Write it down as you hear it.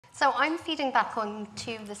So I'm feeding back on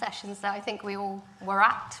two of the sessions that I think we all were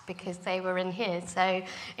at because they were in here. So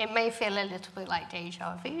it may feel a little bit like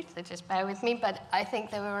deja vu, so just bear with me. But I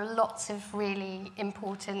think there were lots of really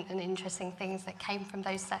important and interesting things that came from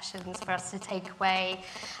those sessions for us to take away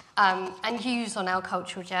and use on our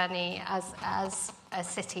cultural journey as a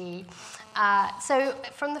city. So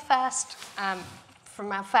from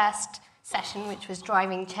our first session, which was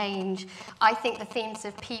driving change, I think the themes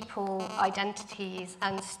of people, identities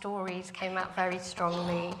and stories came out very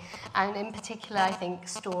strongly, and in particular I think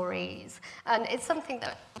stories, and it's something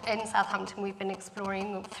that in Southampton we've been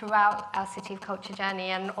exploring throughout our City of Culture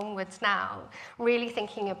journey and onwards now, really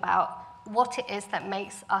thinking about what it is that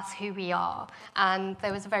makes us who we are. And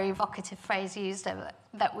there was a very evocative phrase used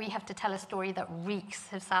that we have to tell a story that reeks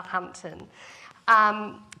of Southampton.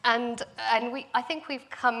 I think we've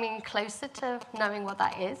come in closer to knowing what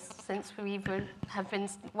that is since we have been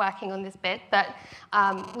working on this bit, but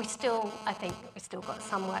I think we still got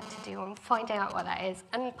some work to do on finding out what that is.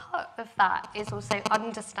 And part of that is also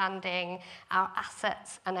understanding our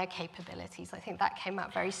assets and our capabilities. I think that came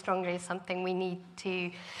out very strongly as something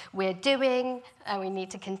we're doing, and we need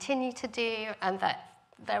to continue to do, and that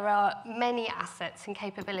there are many assets and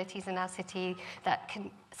capabilities in our city that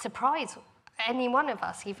can surprise any one of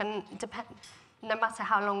us, no matter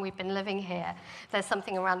how long we've been living here. There's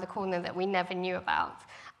something around the corner that we never knew about.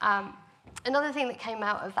 Another thing that came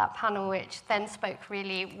out of that panel, which then spoke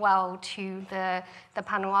really well to the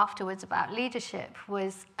panel afterwards about leadership,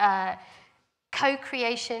 was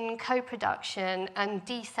co-creation, co-production, and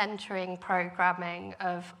decentering programming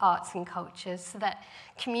of arts and cultures so that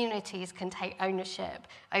communities can take ownership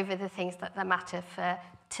over the things that matter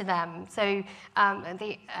to them. So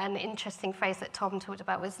an interesting phrase that Tom talked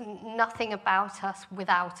about was nothing about us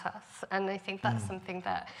without us, and I think that's something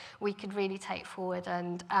that we could really take forward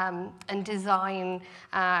and design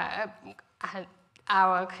our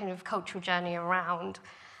kind of cultural journey around,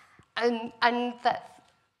 and that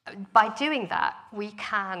by doing that we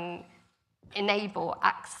can enable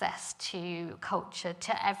access to culture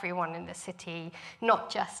to everyone in the city, not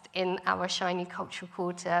just in our shiny cultural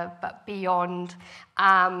quarter, but beyond,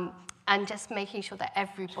 and just making sure that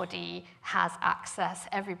everybody has access,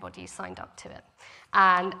 everybody signed up to it.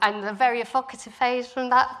 And the very evocative phrase from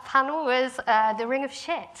that panel was the ring of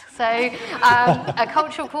shit. So a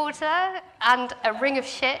cultural quarter and a ring of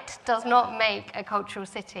shit does not make a cultural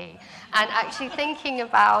city. And actually thinking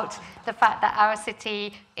about the fact that our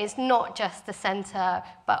city is not just the centre,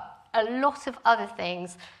 but a lot of other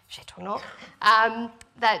things, shit or not,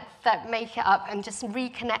 that make it up, and just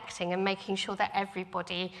reconnecting and making sure that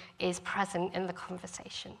everybody is present in the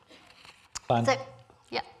conversation. Fine. So,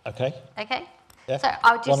 yeah. Okay. Okay. Yeah. So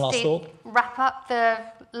I'll just wrap up the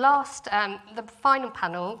final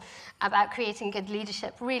panel about creating good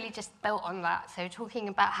leadership, really just built on that. So talking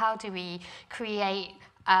about how do we create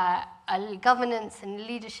a governance and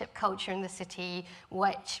leadership culture in the city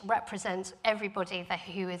which represents everybody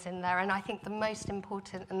who is in there. And I think the most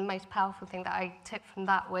important and the most powerful thing that I took from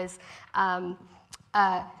that was,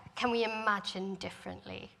 can we imagine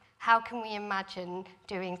differently? How can we imagine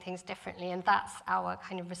doing things differently? And that's our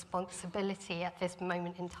kind of responsibility at this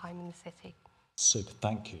moment in time in the city. Super,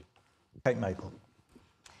 thank you. Kate Maple.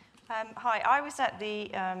 Hi, I was at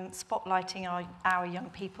the Spotlighting Our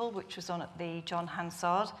Young People, which was on at the John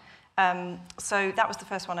Hansard. So that was the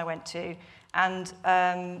first one I went to. And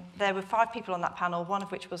there were 5 people on that panel, one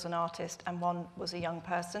of which was an artist and one was a young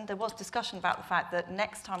person. There was discussion about the fact that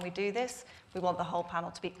next time we do this, we want the whole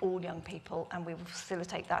panel to be all young people, and we will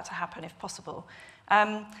facilitate that to happen if possible.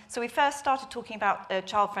 So we first started talking about a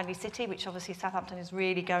child-friendly city, which obviously Southampton is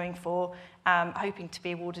really going for, hoping to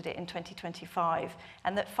be awarded it in 2025,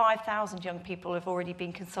 and that 5,000 young people have already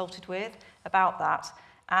been consulted with about that,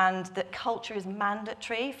 and that culture is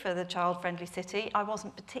mandatory for the child-friendly city. I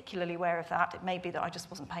wasn't particularly aware of that. It may be that I just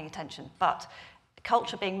wasn't paying attention, but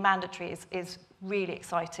culture being mandatory is really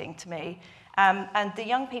exciting to me. And the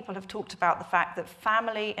young people have talked about the fact that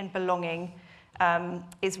family and belonging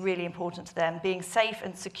is really important to them. Being safe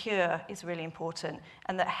and secure is really important,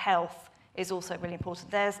 and that health is also really important.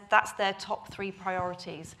 That's their top 3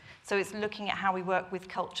 priorities. So it's looking at how we work with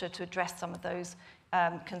culture to address some of those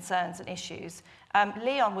concerns and issues.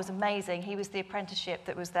 Leon was amazing. He was the apprenticeship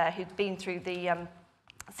that was there, who'd been through the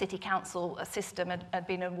city council system and had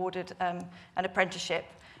been awarded an apprenticeship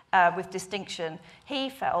with distinction. He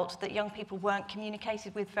felt that young people weren't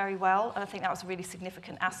communicated with very well, and I think that was a really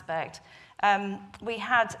significant aspect. We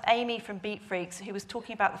had Amy from Beat Freaks, who was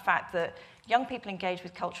talking about the fact that young people engage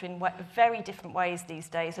with culture in very different ways these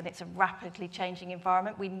days, and it's a rapidly changing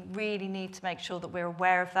environment. We really need to make sure that we're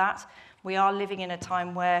aware of that. We are living in a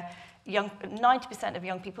time where 90% of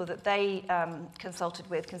young people that they consulted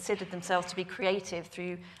with considered themselves to be creative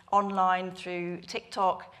through online, through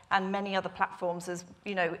TikTok, and many other platforms as,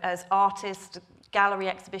 you know, as artists, gallery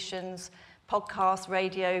exhibitions, podcasts,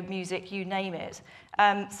 radio, music, you name it.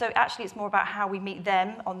 So actually it's more about how we meet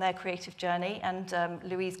them on their creative journey, and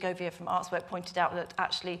Louise Govier from Artswork pointed out that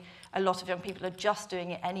actually a lot of young people are just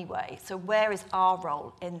doing it anyway. So where is our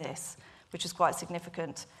role in this, which is quite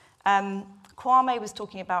significant. Kwame was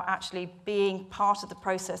talking about actually being part of the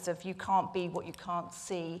process of you can't be what you can't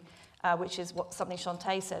see, which is something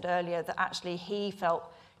Shantae said earlier, that actually he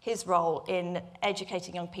felt his role in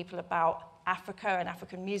educating young people about Africa and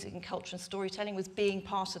African music and culture and storytelling was being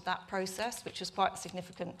part of that process, which was quite a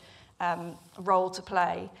significant role to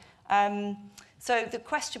play. So the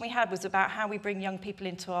question we had was about how we bring young people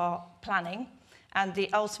into our planning, and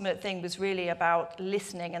the ultimate thing was really about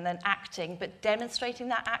listening and then acting, but demonstrating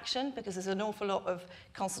that action, because there's an awful lot of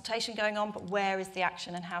consultation going on, but where is the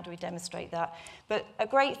action and how do we demonstrate that? But a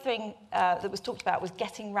great thing that was talked about was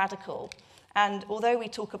getting radical. And although we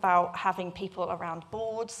talk about having people around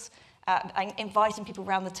boards, and inviting people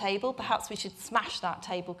around the table, perhaps we should smash that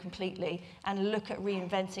table completely and look at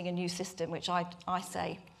reinventing a new system, which I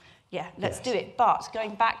say, yeah, let's do it. But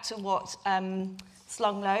going back to what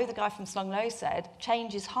Slung Low, the guy from Slung Low said,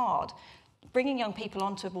 change is hard. Bringing young people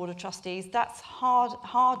onto a board of trustees, that's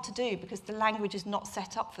hard to do because the language is not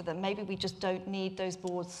set up for them. Maybe we just don't need those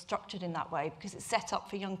boards structured in that way because it's set up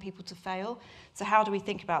for young people to fail. So how do we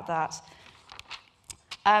think about that?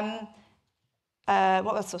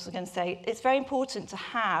 What else was I going to say? It's very important to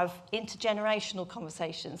have intergenerational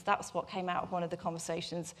conversations. That's what came out of one of the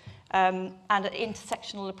conversations. And an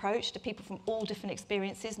intersectional approach to people from all different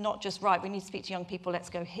experiences, not just, right, we need to speak to young people, let's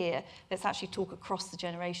go here. Let's actually talk across the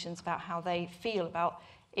generations about how they feel about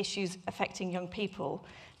issues affecting young people.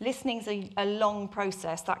 Listening's a long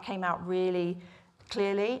process. That came out really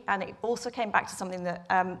clearly, and it also came back to something that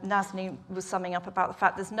Nazanin was summing up about the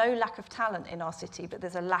fact there's no lack of talent in our city, but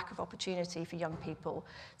there's a lack of opportunity for young people.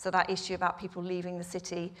 So that issue about people leaving the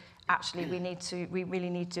city, actually we really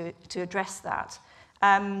need to address that.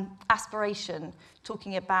 Aspiration,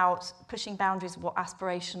 talking about pushing boundaries of what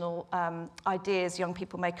aspirational ideas young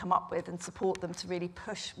people may come up with and support them to really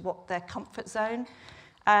push what their comfort zone.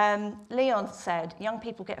 Leon said, young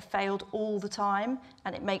people get failed all the time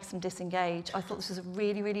and it makes them disengage. I thought this was a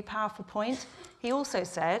really, really powerful point. He also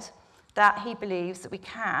said that he believes that we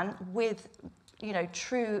can, with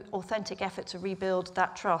true, authentic effort to rebuild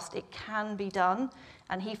that trust, it can be done.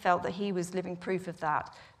 And he felt that he was living proof of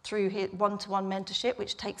that through his one-to-one mentorship,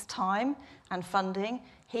 which takes time and funding.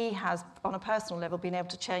 He has, on a personal level, been able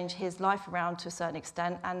to change his life around to a certain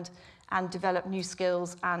extent and develop new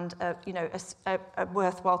skills and a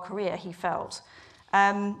worthwhile career, he felt.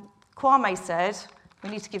 Kwame said, we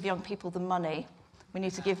need to give young people the money. We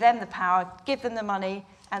need to give them the power, give them the money,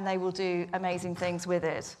 and they will do amazing things with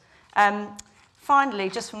it. Finally,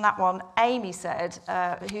 just from that one, Amy said,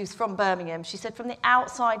 who's from Birmingham, she said, from the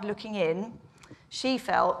outside looking in, she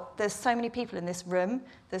felt there's so many people in this room,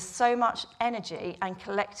 there's so much energy and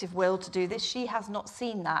collective will to do this. She has not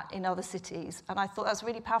seen that in other cities. And I thought that was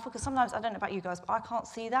really powerful because sometimes, I don't know about you guys, but I can't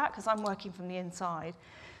see that because I'm working from the inside.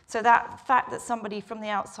 So that fact that somebody from the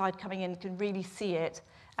outside coming in can really see it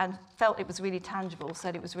and felt it was really tangible,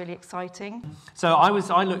 said it was really exciting. So I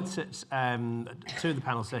looked at two of the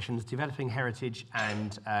panel sessions, developing heritage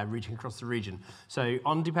and reaching across the region. So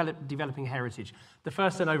on developing heritage, the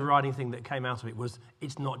first and overriding thing that came out of it was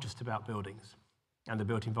it's not just about buildings and the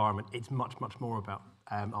built environment, it's much, much more about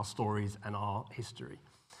our stories and our history.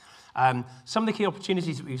 Some of the key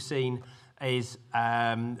opportunities that we've seen is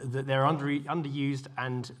that there are underused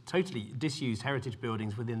and totally disused heritage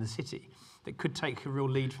buildings within the city that could take a real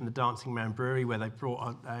lead from the Dancing Man Brewery, where they've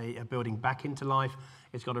brought a building back into life.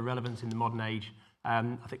 It's got a relevance in the modern age.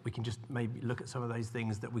 I think we can just maybe look at some of those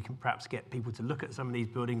things that we can perhaps get people to look at some of these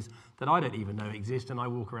buildings that I don't even know exist, and I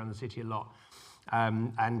walk around the city a lot,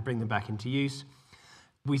 and bring them back into use.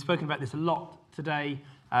 We've spoken about this a lot today,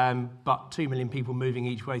 but 2 million people moving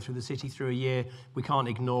each way through the city through a year, we can't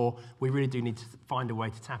ignore. We really do need to find a way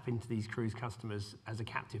to tap into these cruise customers as a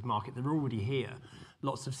captive market. They're already here.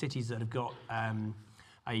 Lots of cities that have got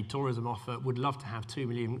a tourism offer would love to have 2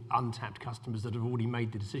 million untapped customers that have already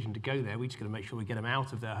made the decision to go there. We just got to make sure we get them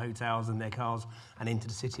out of their hotels and their cars and into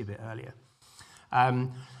the city a bit earlier.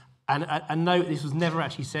 And no, this was never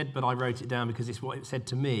actually said, but I wrote it down because it's what it said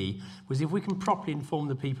to me, was if we can properly inform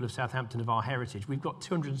the people of Southampton of our heritage, we've got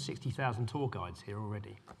 260,000 tour guides here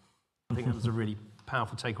already. I think that was a really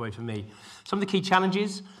powerful takeaway for me. Some of the key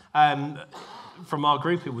challenges from our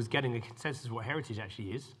group, it was getting a consensus of what heritage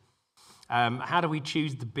actually is. How do we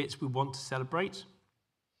choose the bits we want to celebrate?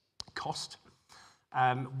 Cost.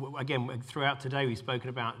 Again, throughout today, we've spoken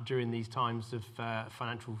about during these times of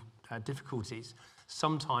financial difficulties,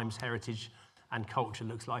 sometimes heritage and culture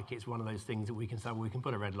looks like it's one of those things that we can say, well, we can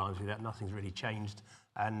put a red line through that, nothing's really changed,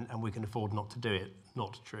 and we can afford not to do it.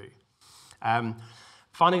 Not true.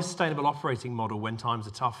 Finding a sustainable operating model when times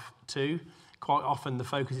are tough too. Quite often the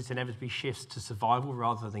focus is inevitably shifts to survival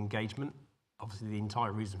rather than engagement. Obviously the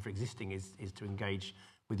entire reason for existing is to engage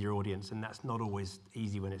with your audience, and that's not always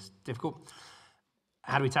easy when it's difficult.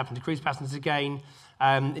 How do we tap into cruise passengers again?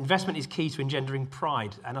 Investment is key to engendering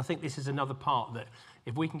pride, and I think this is another part that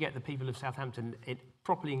if we can get the people of Southampton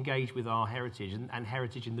properly engaged with our heritage and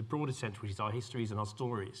heritage in the broader sense, which is our histories and our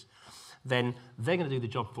stories, then they're going to do the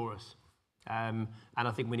job for us. And I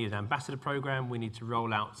think we need an ambassador programme. We need to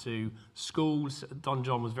roll out to schools. Don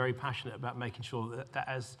John was very passionate about making sure that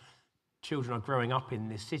as children are growing up in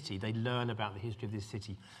this city, they learn about the history of this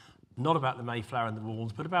city. Not about the Mayflower and the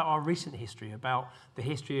walls, but about our recent history, about the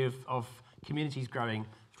history of communities growing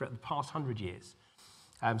throughout the past 100 years.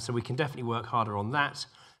 So we can definitely work harder on that.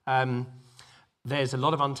 There's a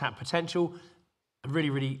lot of untapped potential. A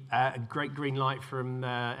really great green light from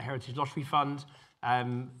Heritage Lottery Fund.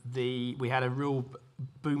 We had a real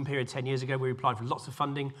boom period 10 years ago where we applied for lots of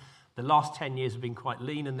funding. The last 10 years have been quite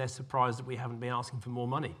lean, and they're surprised that we haven't been asking for more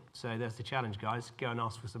money. So there's the challenge, guys. Go and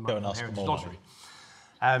ask for some money from Heritage Lottery.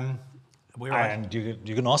 And you're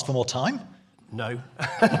going to ask for more time? No.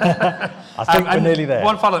 I think we're nearly there.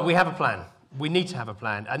 One follow-up, we have a plan. We need to have a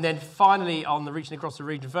plan. And then finally, on the Reaching Across the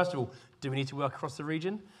Region, first of all, do we need to work across the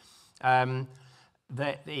region? Culture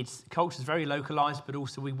is very localised, but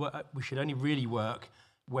also we should only really work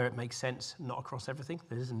where it makes sense, not across everything.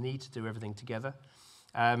 There is a need to do everything together.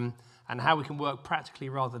 And how we can work practically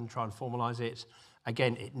rather than try and formalise it,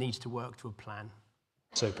 again, it needs to work to a plan.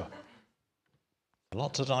 Super. A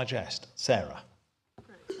lot to digest. Sarah.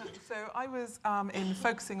 Great, thanks. So I was in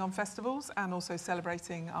focusing on festivals and also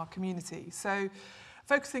celebrating our community. So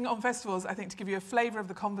focusing on festivals, I think to give you a flavour of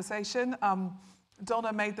the conversation,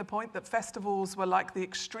 Donna made the point that festivals were like the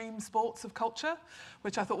extreme sports of culture,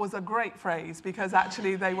 which I thought was a great phrase because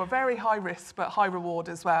actually they were very high risk but high reward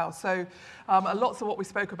as well. So lots of what we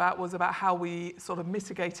spoke about was about how we sort of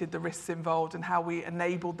mitigated the risks involved and how we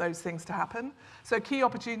enabled those things to happen. So key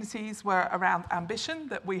opportunities were around ambition,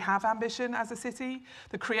 that we have ambition as a city,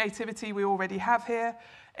 the creativity we already have here,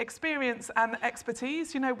 experience and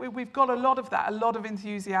expertise. You know, we've got a lot of that, a lot of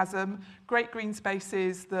enthusiasm, great green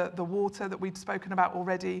spaces, the water that we've spoken about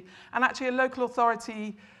already, and actually a local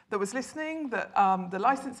authority that was listening, that the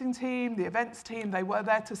licensing team, the events team, they were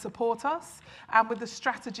there to support us. And with the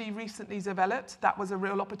strategy recently developed, that was a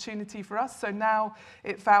real opportunity for us. So now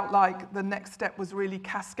it felt like the next step was really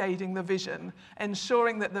cascading the vision,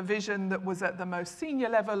 ensuring that the vision that was at the most senior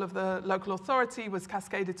level of the local authority was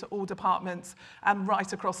cascaded to all departments and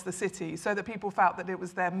right across the city, so that people felt that it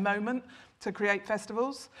was their moment to create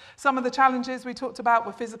festivals. Some of the challenges we talked about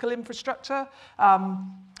were physical infrastructure,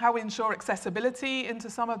 how we ensure accessibility into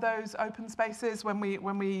some of those open spaces when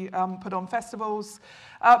we put on festivals.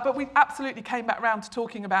 But we absolutely came back around to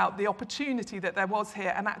talking about the opportunity that there was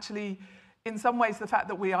here, and actually, in some ways, the fact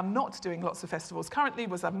that we are not doing lots of festivals currently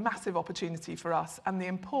was a massive opportunity for us, and the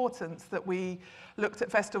importance that we looked at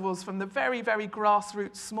festivals from the very, very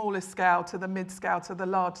grassroots, smallest scale to the mid-scale to the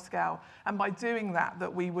large scale. And by doing that,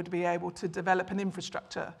 that we would be able to develop an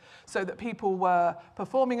infrastructure so that people were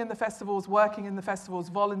performing in the festivals, working in the festivals,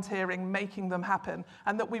 volunteering, making them happen,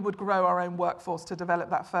 and that we would grow our own workforce to develop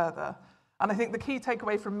that further. And I think the key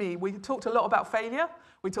takeaway from me, we talked a lot about failure.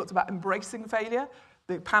 We talked about embracing failure.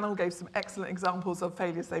 The panel gave some excellent examples of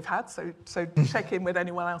failures they've had, so check in with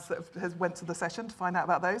anyone else that has went to the session to find out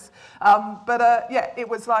about those. Yeah, it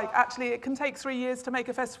was like, actually, it can take 3 years to make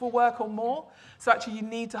a festival work or more, so actually you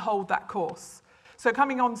need to hold that course. So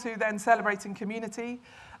coming on to then celebrating community,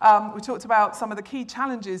 we talked about some of the key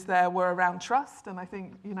challenges there were around trust, and I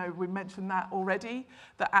think, you know, we mentioned that already,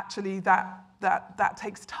 that actually that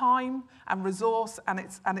takes time and resource, and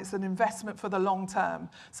it's an investment for the long term.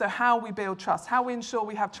 So how we build trust, how we ensure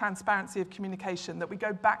we have transparency of communication, that we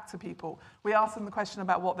go back to people. We ask them the question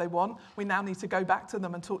about what they want. We now need to go back to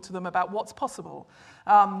them and talk to them about what's possible.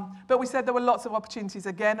 But we said there were lots of opportunities,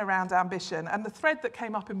 again, around ambition. And the thread that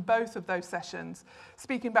came up in both of those sessions,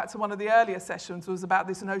 speaking back to one of the earlier sessions, was about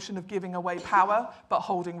this notion of giving away power, but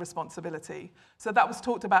holding responsibility. So that was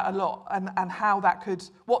talked about a lot, and how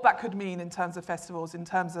what that could mean in terms of festivals, in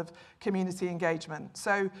terms of community engagement.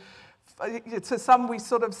 So to some we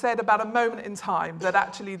sort of said about a moment in time, that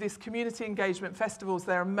actually this community engagement festivals,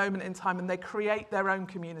 they're a moment in time and they create their own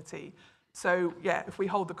community. So yeah, if we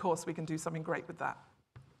hold the course, we can do something great with that.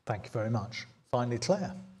 Thank you very much. Finally,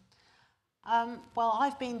 Claire. Well,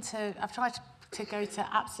 I've tried to go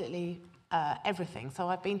to absolutely everything. So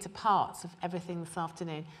I've been to parts of everything this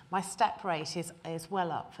afternoon. My step rate is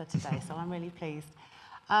well up for today, so I'm really pleased.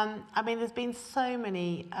 I mean, there's been so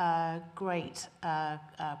many great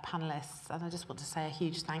panellists, and I just want to say a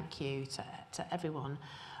huge thank you to everyone.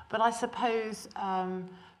 But I suppose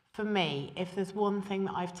for me, if there's one thing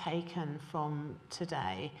that I've taken from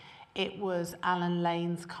today, it was Alan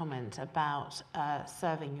Lane's comment about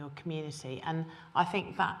serving your community. And I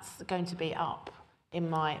think that's going to be up in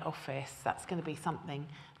my office. That's going to be something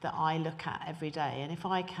that I look at every day. And if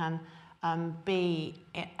I can be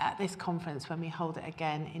at this conference when we hold it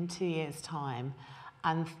again in 2 years' time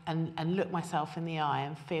and look myself in the eye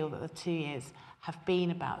and feel that the 2 years have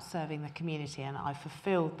been about serving the community and I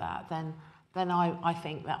fulfilled that, then I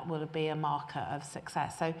think that will be a marker of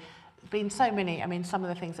success. So been so many, I mean, some of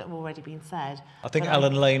the things that have already been said. I think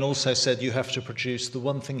Alan Lane also said you have to produce the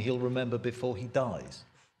one thing he'll remember before he dies.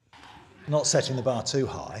 Not setting the bar too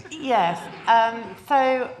high. Yes.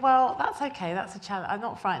 Well, that's okay. That's a challenge. I'm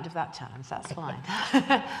not frightened of that challenge. That's fine.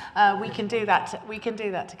 We can do that. We can do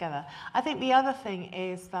that together. I think the other thing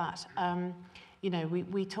is that,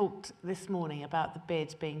 we talked this morning about the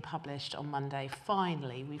bid being published on Monday.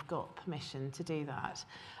 Finally, we've got permission to do that.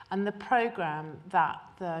 And the programme that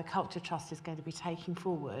the Culture Trust is going to be taking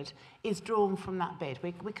forward is drawn from that bid.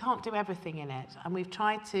 We can't do everything in it. And we've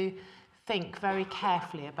tried to think very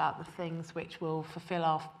carefully about the things which will fulfil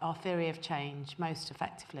our theory of change most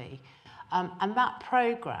effectively. And that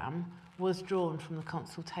programme was drawn from the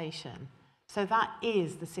consultation. So that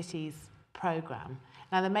is the city's programme.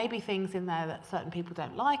 Now, there may be things in there that certain people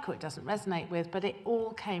don't like or it doesn't resonate with, but it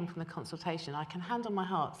all came from the consultation. I can hand on my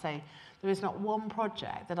heart say there is not one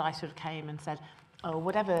project that I sort of came and said, oh,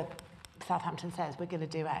 whatever Southampton says, we're going to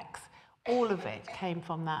do X. All of it came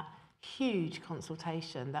from that huge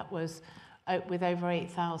consultation that was with over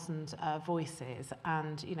 8,000 voices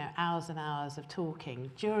and hours and hours of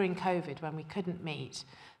talking during COVID when we couldn't meet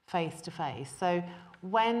face to face. So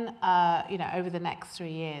when over the next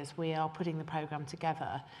 3 years we are putting the programme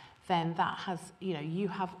together, then that has you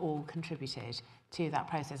have all contributed to that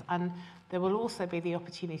process, and there will also be the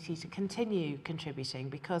opportunity to continue contributing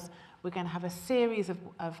because we're going to have a series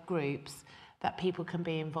of groups that people can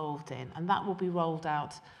be involved in, and that will be rolled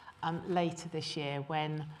out later this year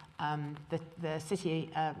when the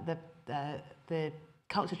city, the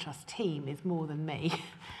Culture Trust team is more than me,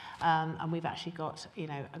 and we've actually got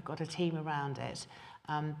a team around it.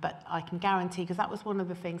 But I can guarantee, because that was one of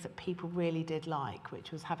the things that people really did like,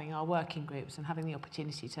 which was having our working groups and having the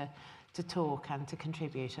opportunity to talk and to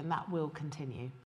contribute, and that will continue.